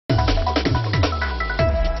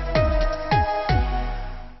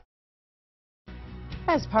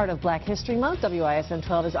As part of Black History Month, WISN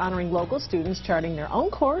 12 is honoring local students charting their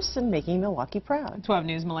own course and making Milwaukee proud. 12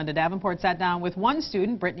 News' Melinda Davenport sat down with one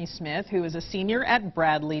student, Brittany Smith, who is a senior at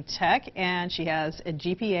Bradley Tech, and she has a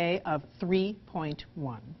GPA of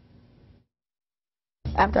 3.1.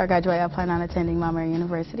 After I graduate, I plan on attending Mount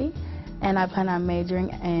University, and I plan on majoring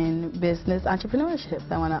in business entrepreneurship.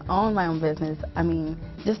 I want to own my own business. I mean,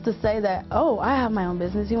 just to say that, oh, I have my own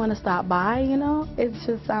business, you want to stop by, you know, it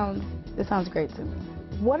sounds great to me.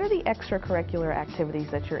 What are the extracurricular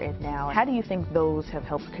activities that you're in now? How do you think those have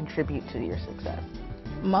helped contribute to your success?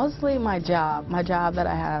 Mostly my job that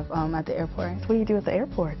I have at the airport. What do you do at the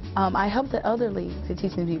airport? I help the elderly to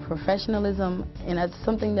teach them to be professionalism, and that's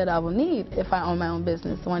something that I will need if I own my own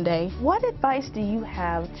business one day. What advice do you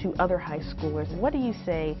have to other high schoolers? What do you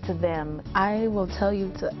say to them? I will tell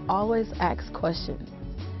you to always ask questions,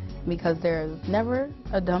 because there's never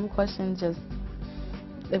a dumb question. Just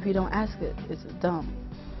if you don't ask it, it's dumb.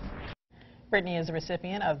 Brittany is the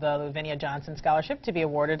recipient of the Lavinia Johnson Scholarship to be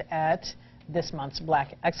awarded at this month's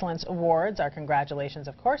Black Excellence Awards. Our congratulations,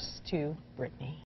 of course, to Brittany.